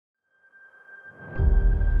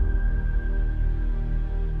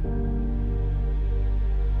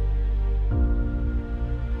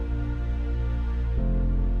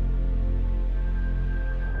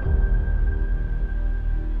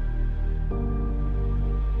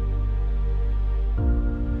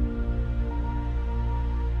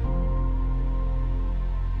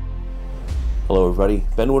Hello everybody,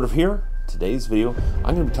 Ben Woodruff here. Today's video,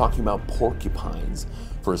 I'm going to be talking about porcupines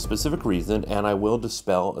for a specific reason, and I will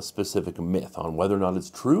dispel a specific myth on whether or not it's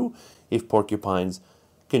true if porcupines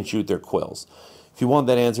can shoot their quills. If you want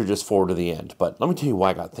that answer, just forward to the end. But let me tell you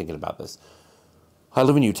why I got thinking about this. I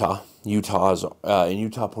live in Utah. In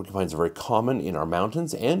Utah, porcupines are very common in our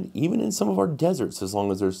mountains and even in some of our deserts as long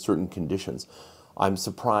as there's certain conditions. I'm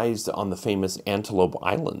surprised on the famous Antelope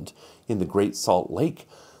Island in the Great Salt Lake,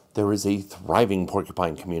 there is a thriving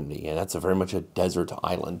porcupine community, and that's very much a desert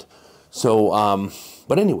island. So,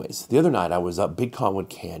 but anyways, the other night I was up Big Cottonwood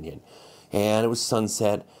Canyon, and it was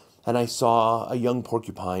sunset, and I saw a young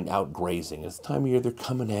porcupine out grazing. It's the time of year they're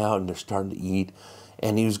coming out and they're starting to eat,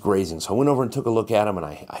 and he was grazing. So I went over and took a look at him, and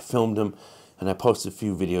I filmed him, and I posted a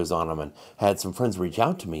few videos on him, and had some friends reach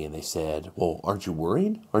out to me, and they said, "Well, aren't you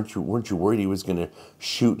worried? Weren't you worried he was going to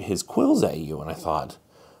shoot his quills at you?" And I thought,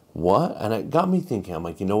 what? And it got me thinking. I'm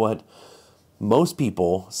like, you know what? Most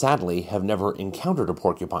people, sadly, have never encountered a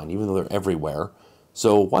porcupine, even though they're everywhere.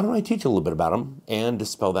 So why don't I teach a little bit about them and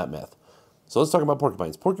dispel that myth? So let's talk about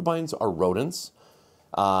porcupines. Porcupines are rodents.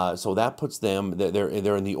 So that puts them, they're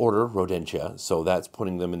in the order Rodentia. So that's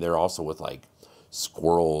putting them in there also with like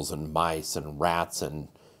squirrels and mice and rats and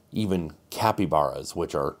even capybaras,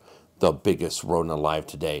 which are the biggest rodent alive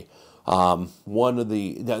today. Now,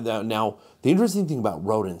 the interesting thing about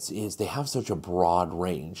rodents is they have such a broad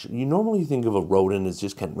range. You normally think of a rodent as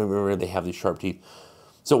just kind of, remember, they have these sharp teeth.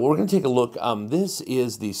 So we're going to take a look. This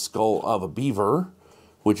is the skull of a beaver,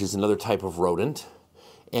 which is another type of rodent.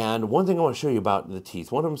 And one thing I want to show you about the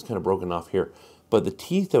teeth, one of them is kind of broken off here, but the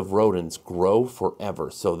teeth of rodents grow forever.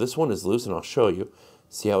 So this one is loose, and I'll show you.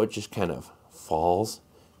 See how it just kind of falls?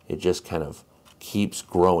 It just kind of keeps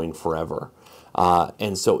growing forever.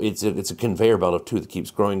 And so it's a conveyor belt of tooth that keeps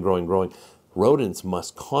growing, growing, growing. Rodents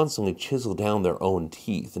must constantly chisel down their own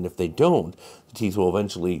teeth, and if they don't, the teeth will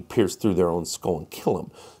eventually pierce through their own skull and kill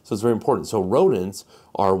them. So it's very important. So rodents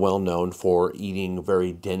are well known for eating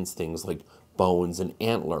very dense things like bones and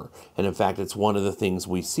antler. And in fact, it's one of the things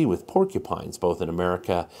we see with porcupines, both in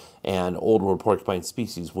America and old world porcupine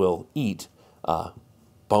species will eat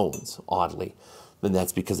bones, oddly. And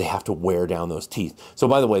that's because they have to wear down those teeth. So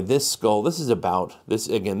by the way, this skull, this is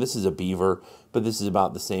a beaver, but this is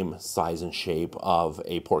about the same size and shape of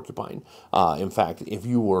a porcupine. In fact, if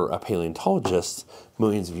you were a paleontologist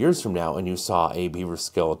millions of years from now and you saw a beaver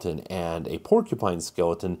skeleton and a porcupine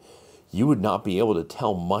skeleton, you would not be able to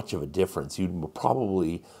tell much of a difference. You'd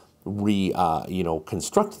probably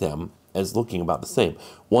construct them as looking about the same.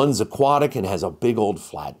 One's aquatic and has a big old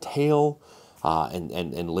flat tail.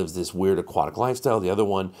 And lives this weird aquatic lifestyle. The other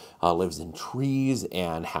one lives in trees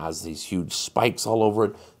and has these huge spikes all over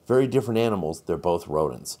it. Very different animals. They're both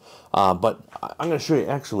rodents. But I'm going to show you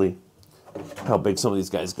actually how big some of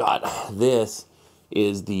these guys got. This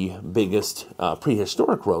is the biggest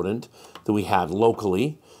prehistoric rodent that we had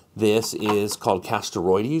locally. This is called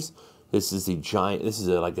Castoroides. This is the giant. This is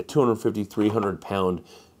like a 250, 300-pound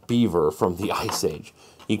beaver from the Ice Age.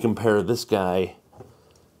 You compare this guy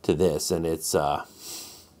to this, and it's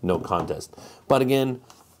no contest. But again,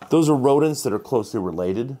 those are rodents that are closely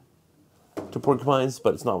related to porcupines,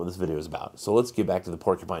 but it's not what this video is about. So let's get back to the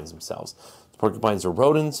porcupines themselves. The porcupines are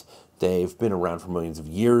rodents. They've been around for millions of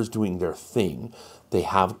years doing their thing. They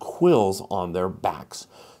have quills on their backs.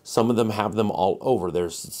 Some of them have them all over.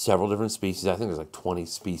 There's several different species. I think there's like 20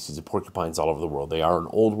 species of porcupines all over the world. They are an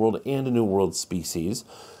old world and a new world species,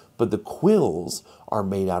 but the quills are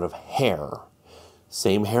made out of hair.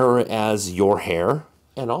 Same hair as your hair,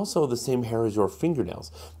 and also the same hair as your fingernails.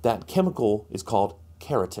 That chemical is called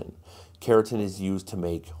keratin. Keratin is used to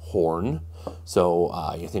make horn. So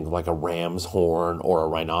you think of like a ram's horn or a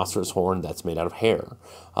rhinoceros horn, that's made out of hair.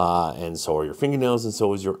 And so are your fingernails, and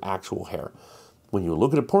so is your actual hair. When you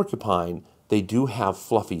look at a porcupine, they do have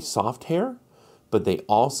fluffy, soft hair, but they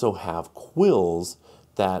also have quills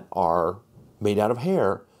that are made out of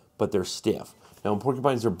hair, but they're stiff. Now, when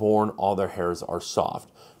porcupines are born, all their hairs are soft.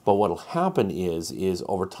 But what will happen is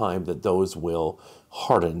over time that those will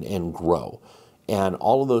harden and grow. And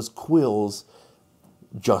all of those quills,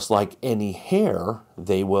 just like any hair,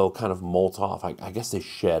 they will kind of molt off. I guess they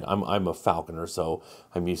shed. I'm a falconer, so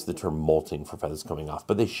I'm used to the term molting for feathers coming off.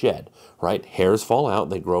 But they shed, right? Hairs fall out.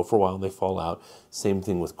 They grow for a while, and they fall out. Same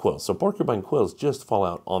thing with quills. So porcupine quills just fall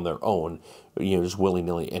out on their own, just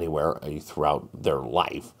willy-nilly anywhere throughout their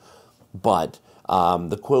life. But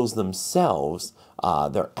the quills themselves,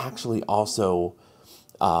 they're actually also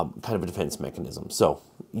kind of a defense mechanism. So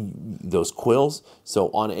those quills, so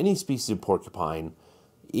on any species of porcupine,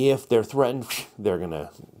 if they're threatened, they're gonna,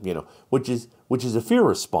 which is a fear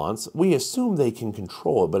response. We assume they can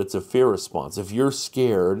control it, but it's a fear response. If you're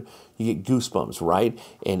scared, you get goosebumps, right?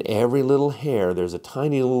 And every little hair, there's a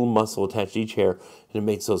tiny little muscle attached to each hair, and it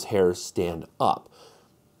makes those hairs stand up.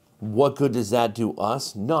 What good does that do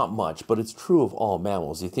us? Not much, but it's true of all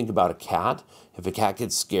mammals. You think about a cat. If a cat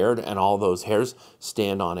gets scared and all those hairs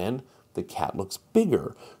stand on end, the cat looks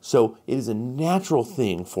bigger. So it is a natural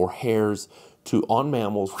thing for hairs on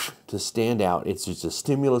mammals to stand out. It's just a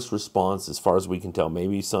stimulus response as far as we can tell.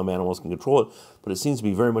 Maybe some animals can control it, but it seems to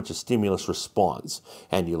be very much a stimulus response.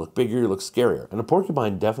 And you look bigger, you look scarier. And a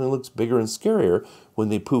porcupine definitely looks bigger and scarier when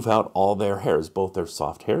they poof out all their hairs, both their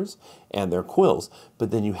soft hairs and their quills.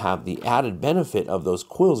 But then you have the added benefit of those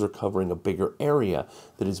quills are covering a bigger area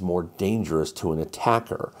that is more dangerous to an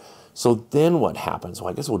attacker. So then what happens?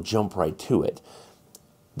 Well, I guess we'll jump right to it.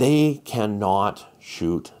 They cannot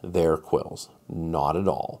shoot their quills, not at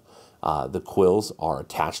all. The quills are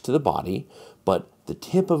attached to the body, but the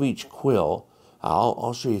tip of each quill,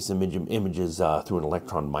 I'll show you some images through an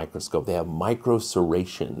electron microscope. They have micro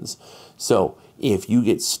serrations. So if you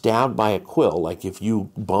get stabbed by a quill, like if you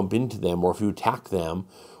bump into them or if you attack them,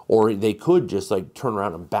 or they could just like turn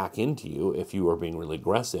around and back into you if you are being really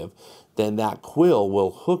aggressive, then that quill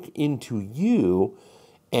will hook into you,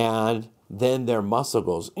 and then their muscle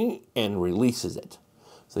goes and releases it.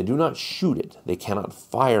 So they do not shoot it. They cannot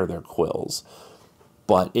fire their quills,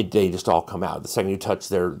 but they just all come out. The second you touch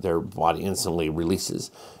their body, instantly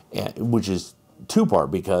releases, which is two-part,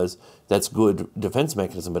 because that's good defense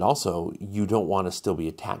mechanism, but also you don't want to still be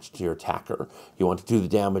attached to your attacker. You want to do the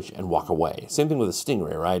damage and walk away. Same thing with a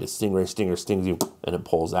stingray, right? A stinger stings you and it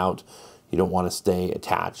pulls out. You don't want to stay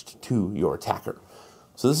attached to your attacker.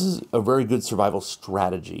 So this is a very good survival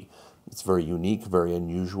strategy. It's very unique, very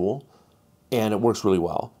unusual, and it works really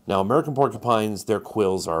well. Now, American porcupines, their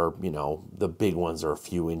quills are, the big ones are a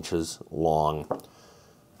few inches long.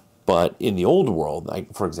 But in the old world,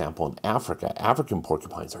 like for example in Africa, African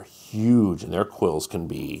porcupines are huge, and their quills can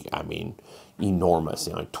be, enormous,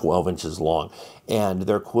 like 12 inches long. And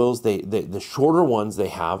their quills, the shorter ones they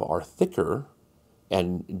have are thicker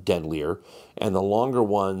and deadlier, and the longer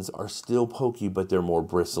ones are still pokey, but they're more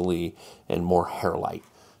bristly and more hair-like.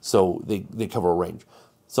 So they cover a range.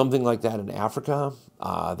 Something like that in Africa,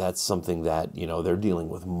 that's something that, they're dealing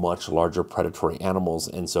with much larger predatory animals,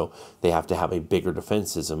 and so they have to have a bigger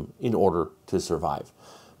defense system in order to survive.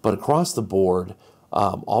 But across the board,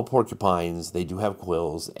 all porcupines, they do have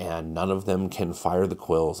quills, and none of them can fire the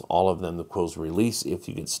quills. All of them, the quills release. If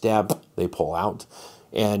you get stabbed, they pull out.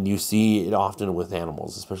 And you see it often with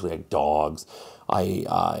animals, especially like dogs.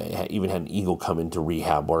 I even had an eagle come into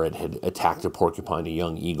rehab where it had attacked a porcupine, a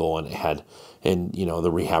young eagle, and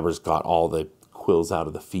the rehabbers got all the quills out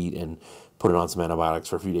of the feet and put it on some antibiotics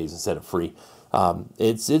for a few days and set it free.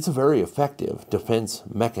 It's a very effective defense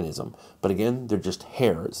mechanism, but again, they're just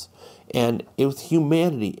hairs. And with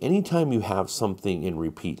humanity, anytime you have something in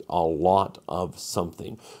repeat, a lot of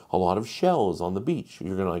something, a lot of shells on the beach,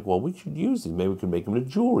 you're going to like, well, we should use these. Maybe we can make them into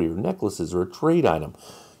jewelry or necklaces or a trade item.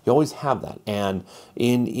 You always have that. And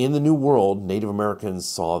in the New World, Native Americans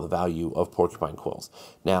saw the value of porcupine quills.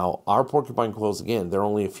 Now, our porcupine quills, again, they're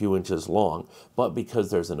only a few inches long, but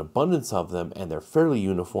because there's an abundance of them and they're fairly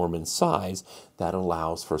uniform in size, that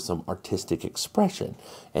allows for some artistic expression.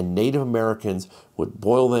 And Native Americans would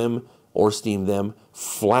boil them or steam them,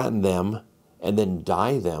 flatten them, and then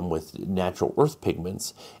dye them with natural earth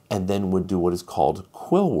pigments, and then would do what is called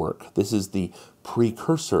quill work. This is the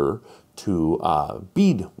precursor to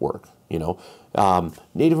bead work.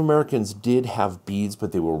 Native Americans did have beads,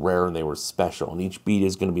 but they were rare and they were special. And each bead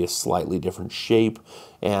is going to be a slightly different shape.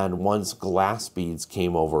 And once glass beads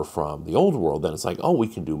came over from the old world, then it's like, oh, we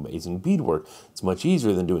can do amazing bead work. It's much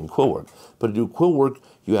easier than doing quill work. But to do quill work,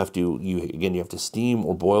 you have to steam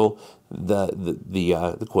or boil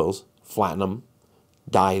the quills, flatten them,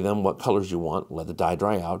 dye them what colors you want, let the dye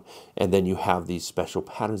dry out, and then you have these special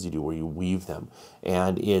patterns you do where you weave them.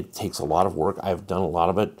 And it takes a lot of work. I've done a lot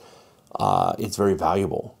of it. It's very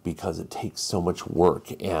valuable because it takes so much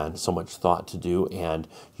work and so much thought to do, and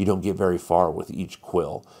you don't get very far with each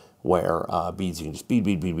quill, where beads you can just bead.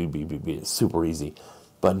 It's super easy.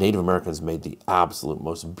 But Native Americans made the absolute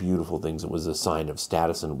most beautiful things. It was a sign of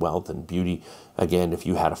status and wealth and beauty. Again, if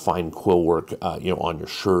you had a fine quill work, on your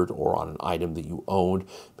shirt or on an item that you owned,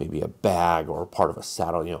 maybe a bag or part of a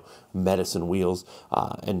saddle, medicine wheels,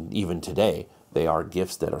 and even today, they are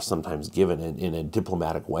gifts that are sometimes given in a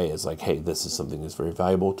diplomatic way as like, hey, this is something that's very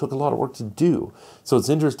valuable. It took a lot of work to do. So it's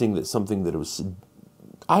interesting that something that was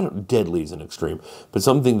deadly is an extreme, but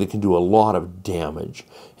something that can do a lot of damage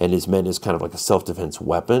and is meant as kind of like a self-defense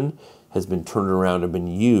weapon, has been turned around and been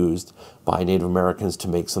used by Native Americans to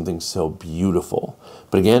make something so beautiful.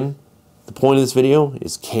 But again, the point of this video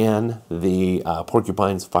is, can the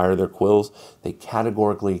porcupines fire their quills? They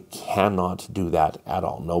categorically cannot do that at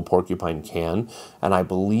all. No porcupine can. And I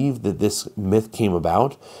believe that this myth came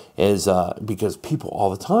about is because people all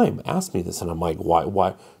the time ask me this, and I'm like,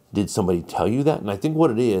 why did somebody tell you that? And I think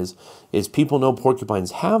what it is people know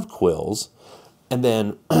porcupines have quills, and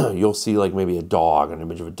then you'll see like maybe a dog, an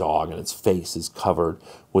image of a dog, and its face is covered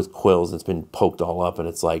with quills. It's been poked all up, and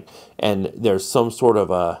it's like, and there's some sort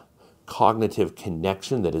of a cognitive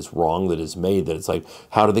connection that is wrong, that is made, that it's like,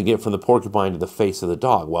 how did they get from the porcupine to the face of the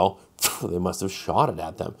dog? Well, they must have shot it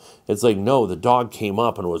at them. It's like, no, the dog came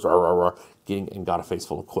up and was and got a face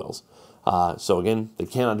full of quills. So again, they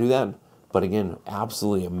cannot do that. But again,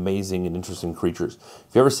 absolutely amazing and interesting creatures.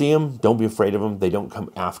 If you ever see them, don't be afraid of them. They don't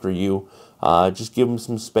come after you. Just give them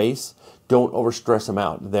some space. Don't overstress them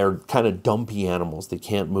out. They're kind of dumpy animals. They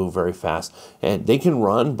can't move very fast. And they can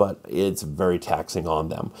run, but it's very taxing on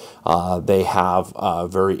them. They have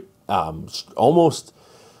very, almost,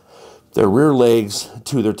 their rear legs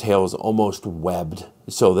to their tail is almost webbed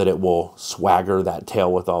so that it will swagger that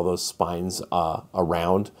tail with all those spines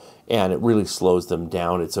around, and it really slows them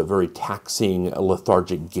down. It's a very taxing,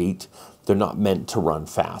 lethargic gait. They're not meant to run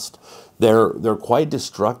fast. They're quite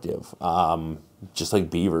destructive. Just like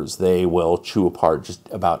beavers, they will chew apart just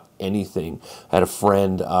about anything. I had a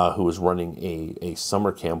friend who was running a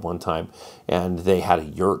summer camp one time, and they had a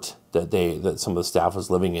yurt that some of the staff was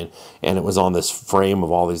living in, and it was on this frame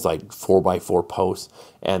of all these like 4x4 posts,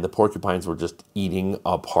 and the porcupines were just eating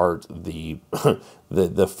apart the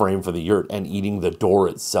the frame for the yurt and eating the door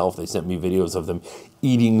itself. They sent me videos of them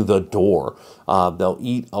eating the door. They'll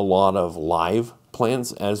eat a lot of live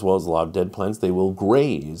plants as well as a lot of dead plants. They will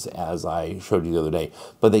graze, as I showed you the other day,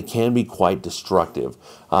 but they can be quite destructive.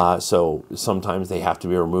 So sometimes they have to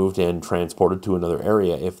be removed and transported to another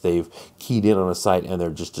area if they've keyed in on a site and they're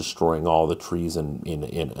just destroying all the trees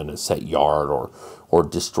in a set yard, or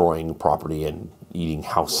destroying property and eating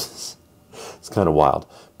houses. It's kind of wild.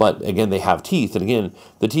 But again, they have teeth, and again,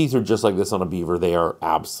 the teeth are just like this on a beaver. They are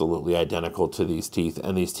absolutely identical to these teeth,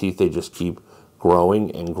 and these teeth, they just keep growing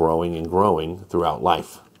and growing and growing throughout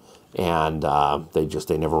life, and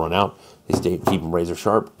they never run out. They keep them razor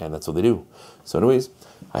sharp, and that's what they do. So anyways,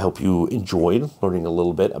 I hope you enjoyed learning a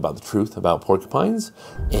little bit about the truth about porcupines,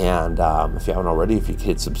 and if you haven't already, if you could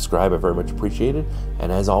hit subscribe, I very much appreciate it.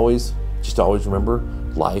 And as always, just always remember,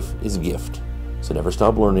 life is a gift, so never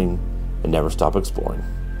stop learning and never stop exploring.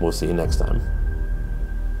 We'll see you next time.